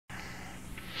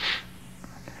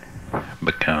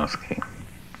Bukowski.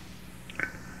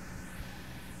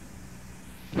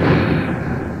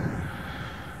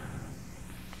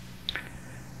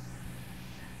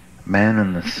 Man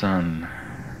in the Sun.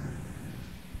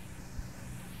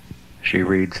 She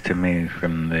reads to me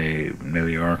from the New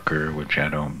Yorker, which I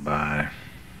don't buy.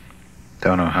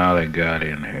 Don't know how they got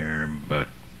in here, but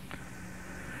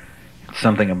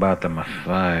something about the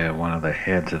Messiah, one of the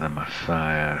heads of the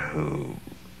Messiah, who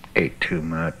ate too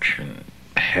much and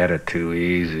had it too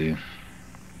easy.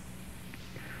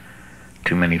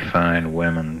 Too many fine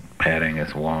women patting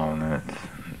his walnuts.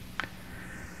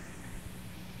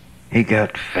 He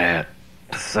got fat,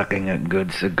 sucking at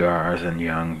good cigars and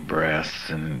young breasts,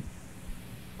 and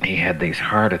he had these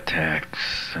heart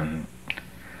attacks. And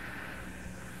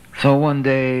so one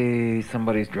day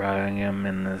somebody's driving him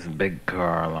in this big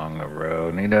car along the road,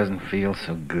 and he doesn't feel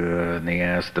so good, and he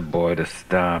asks the boy to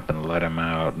stop and let him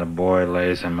out, and the boy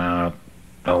lays him out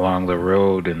along the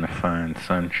road in the fine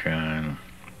sunshine.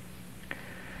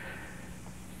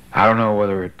 I don't know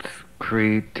whether it's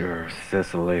Crete or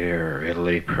Sicily or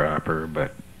Italy proper,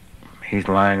 but he's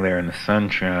lying there in the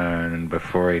sunshine, and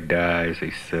before he dies he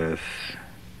says,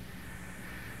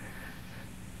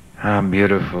 "How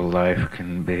beautiful life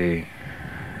can be,"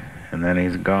 and then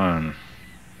he's gone.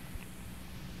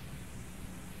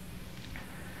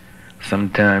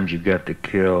 Sometimes you've got to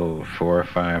kill 4,000 or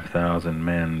 5,000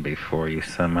 men before you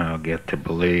somehow get to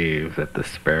believe that the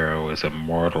sparrow is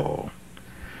immortal.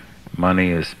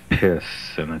 Money is piss,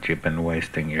 and that you've been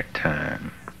wasting your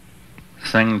time.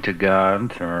 Sing to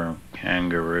gods or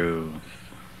kangaroos.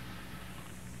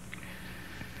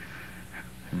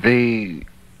 The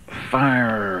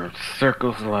fire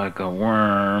circles like a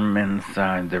worm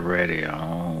inside the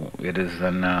radio. It is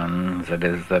the nuns, it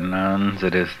is the nuns,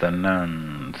 it is the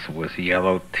nuns, with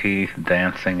yellow teeth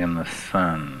dancing in the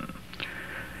sun.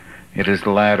 It is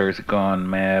ladders gone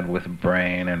mad with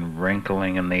brain and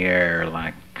wrinkling in the air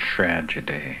like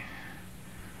tragedy.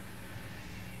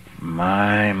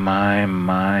 My,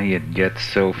 it gets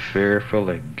so fearful,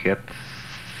 it gets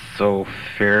so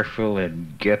fearful,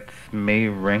 it gets me,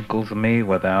 wrinkles me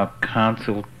without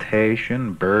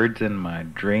consultation, birds in my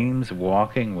dreams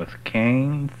walking with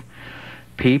canes,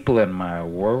 people in my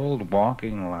world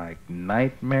walking like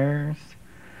nightmares.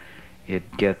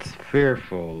 It gets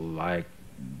fearful like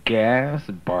gas,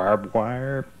 barbed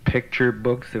wire, picture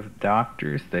books of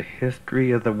doctors, the history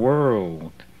of the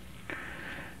world.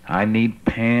 I need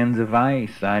pans of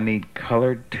ice. I need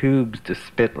colored tubes to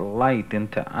spit light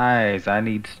into eyes. I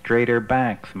need straighter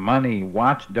backs, money,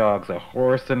 watchdogs, a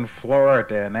horse in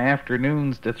Florida, and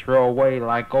afternoons to throw away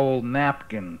like old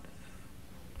napkins.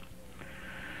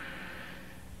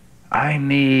 I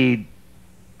need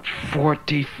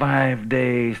 45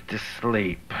 days to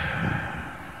sleep.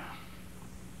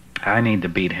 I need to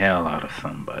beat hell out of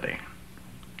somebody.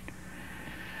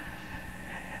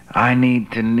 I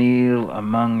need to kneel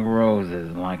among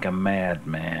roses like a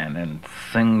madman and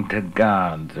sing to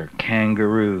gods or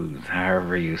kangaroos,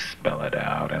 however you spell it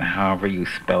out. And however you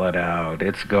spell it out,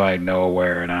 it's going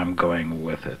nowhere and I'm going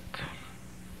with it.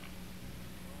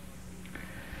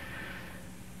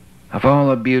 Of all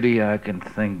the beauty I can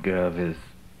think of is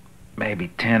maybe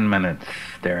 10 minutes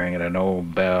staring at an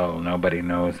old bell nobody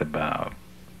knows about,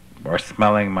 or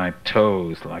smelling my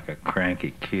toes like a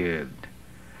cranky kid,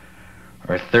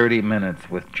 or 30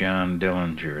 minutes with John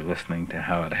Dillinger listening to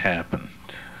how it happened.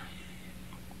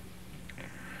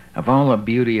 Of all the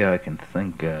beauty I can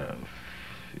think of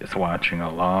is watching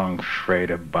a long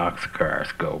freight of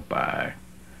boxcars go by,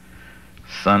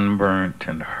 sunburnt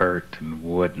and hurt and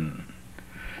wooden,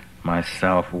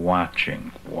 myself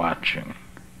watching.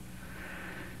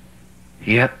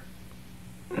 Yet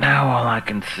now all I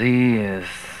can see is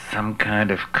some kind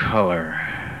of color.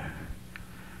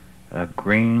 A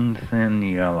green, thin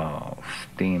yellow,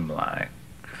 steam-like,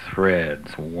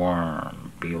 threads,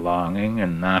 warm, belonging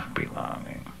and not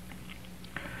belonging.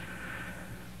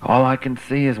 All I can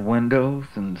see is windows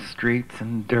and streets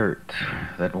and dirt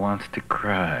that wants to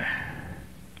cry.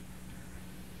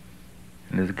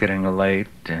 It is getting late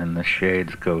and the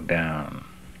shades go down.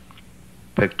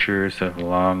 Pictures of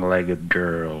long-legged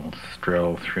girls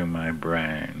stroll through my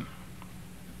brain.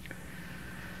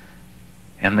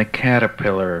 And the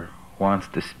caterpillar wants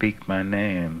to speak my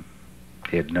name.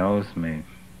 It knows me.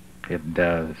 It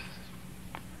does.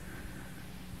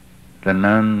 The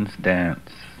nuns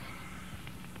dance.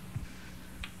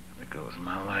 There goes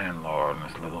my landlord and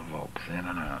his little folks in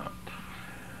and out.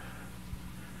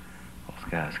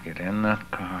 Those guys get in that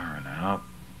car and out.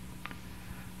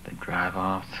 They drive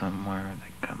off somewhere.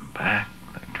 They come back.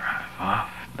 They drive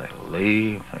off. They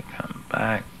leave. They come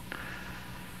back.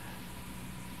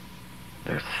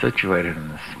 they're situated in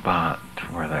the spot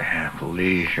where they have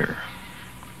leisure,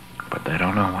 but they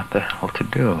don't know what the hell to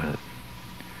do with it.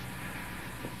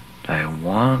 They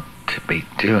want to be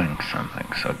doing something,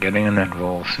 so getting in that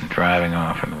Volks and driving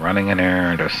off and running an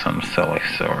errand of some silly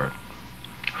sort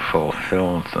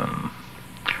fulfills them.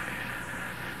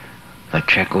 They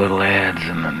check little ads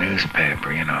in the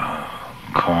newspaper,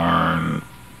 corn,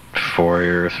 4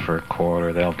 years for a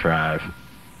quarter. They'll drive,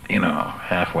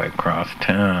 halfway across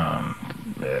town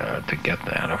to get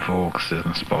that. A Volks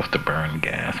isn't supposed to burn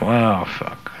gas. Well,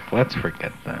 fuck. Let's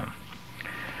forget them.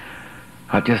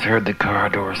 I just heard the car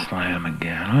door slam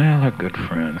again. Well, they're good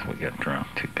friends. We get drunk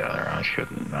together. I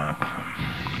shouldn't knock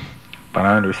them. But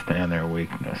I understand their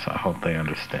weakness. I hope they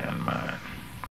understand mine.